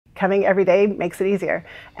coming every day makes it easier.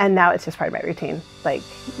 And now it's just part of my routine. Like,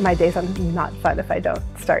 my days are not fun if I don't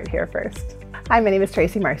start here first. Hi, my name is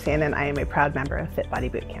Tracey Marcian, and I am a proud member of Fit Body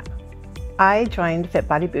Bootcamp. I joined Fit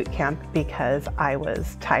Body Bootcamp because I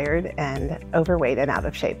was tired and overweight and out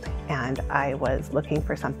of shape, and I was looking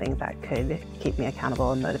for something that could keep me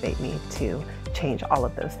accountable and motivate me to change all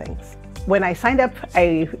of those things. When I signed up,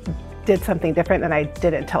 I did something different and I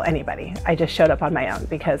didn't tell anybody. I just showed up on my own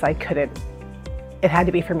because I couldn't, it had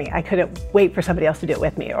to be for me. I couldn't wait for somebody else to do it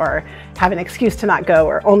with me or have an excuse to not go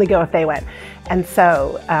or only go if they went. And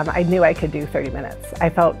so I knew I could do 30 minutes. I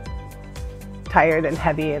felt tired and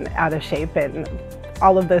heavy and out of shape and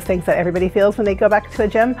all of those things that everybody feels when they go back to a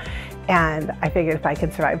gym. And I figured if I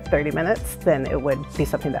could survive 30 minutes, then it would be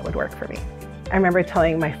something that would work for me. I remember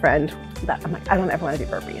telling my friend that I'm like, I don't ever want to do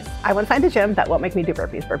burpees. I want to find a gym that won't make me do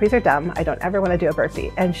burpees. Burpees are dumb. I don't ever want to do a burpee.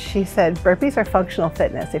 And she said, burpees are functional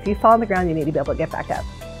fitness. If you fall on the ground, you need to be able to get back up.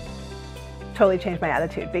 Totally changed my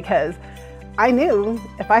attitude because I knew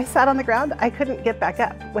if I sat on the ground, I couldn't get back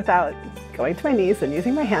up without going to my knees and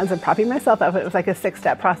using my hands and propping myself up. It was like a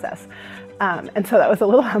 6-step process. And so that was a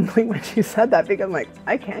little humbling when she said that because I'm like,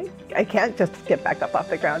 I can't just get back up off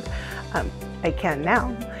the ground. I can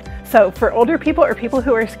now. So for older people or people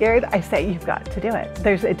who are scared, I say you've got to do it.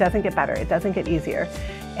 It doesn't get better, it doesn't get easier.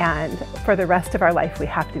 And for the rest of our life, we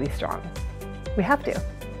have to be strong. We have to.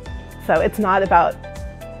 So it's not about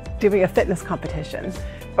doing a fitness competition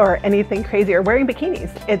or anything crazy or wearing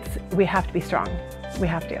bikinis. We have to be strong. We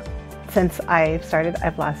have to. Since I've started,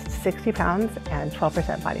 I've lost 60 pounds and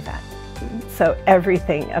 12% body fat. So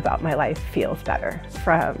everything about my life feels better,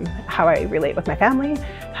 from how I relate with my family,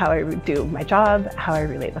 how I do my job, how I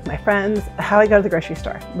relate with my friends, how I go to the grocery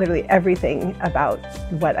store. Literally everything about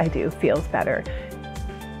what I do feels better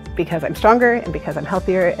because I'm stronger and because I'm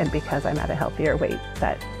healthier and because I'm at a healthier weight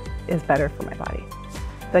that is better for my body.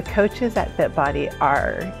 The coaches at Fit Body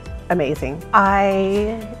are amazing.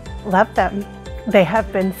 I love them. They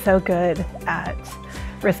have been so good at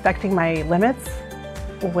respecting my limits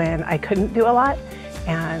when I couldn't do a lot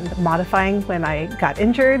and modifying when I got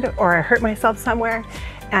injured or I hurt myself somewhere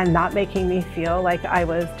and not making me feel like I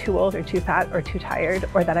was too old or too fat or too tired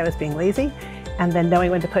or that I was being lazy, and then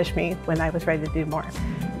knowing when to push me when I was ready to do more.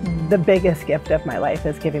 The biggest gift of my life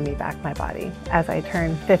is giving me back my body. As I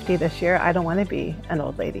turn 50 this year, I don't want to be an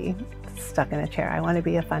old lady stuck in a chair. I want to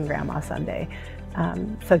be a fun grandma someday.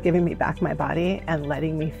 So giving me back my body and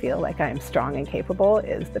letting me feel like I'm strong and capable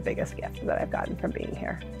is the biggest gift that I've gotten from being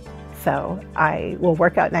here. So I will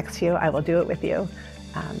work out next to you. I will do it with you.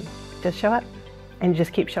 Just show up and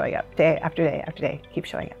just keep showing up day after day after day. Keep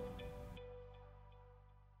showing up.